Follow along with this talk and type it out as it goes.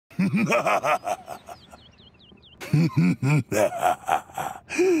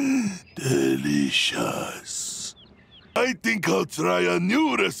Delicious. I think I'll try a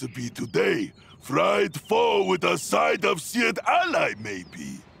new recipe today. Fried pho with a side of seared ally,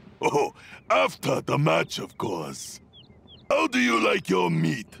 maybe. Oh, after the match, of course. How do you like your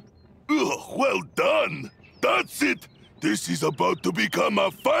meat? Ugh, well done. That's it. This is about to become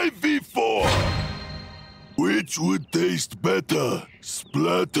a 5v4. Which would taste better,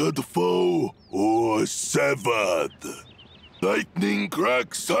 splattered pho or severed? Lightning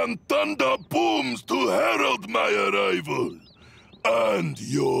cracks and thunder booms to herald my arrival. And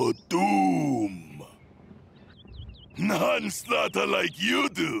your doom. None slaughter like you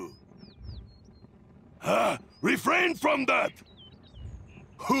do. Refrain from that!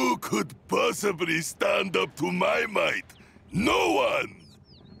 Who could possibly stand up to my might? No one!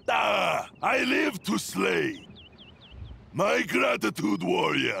 I live to slay. My gratitude,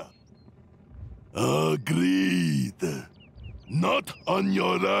 warrior. Agreed. Not on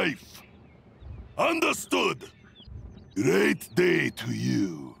your life. Understood. Great day to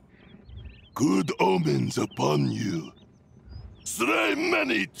you. Good omens upon you. Slay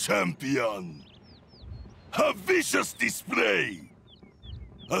many, champion. A vicious display.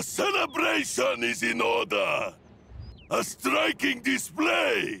 A celebration is in order. A striking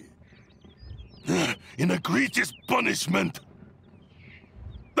display. An egregious punishment.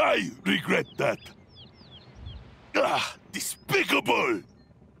 I regret that. Despicable.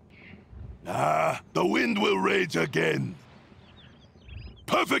 The wind will rage again.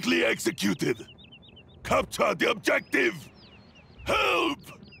 Perfectly executed. Capture the objective. Help!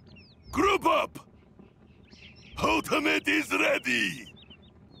 Group up. Ultimate is ready.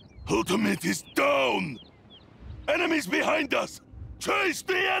 Ultimate is down. Enemies behind us. Chase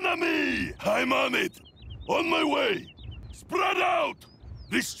the enemy. I'm on it. On my way. Spread out.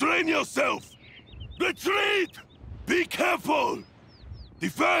 Restrain yourself. Retreat. Be careful.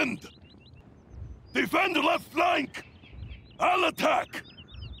 Defend. Defend left flank! I'll attack!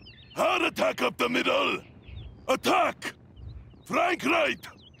 I'll attack up the middle! Attack! Flank right!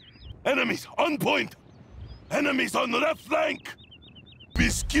 Enemies on point! Enemies on left flank! Be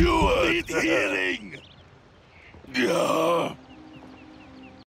skewered! Need healing! Yeah.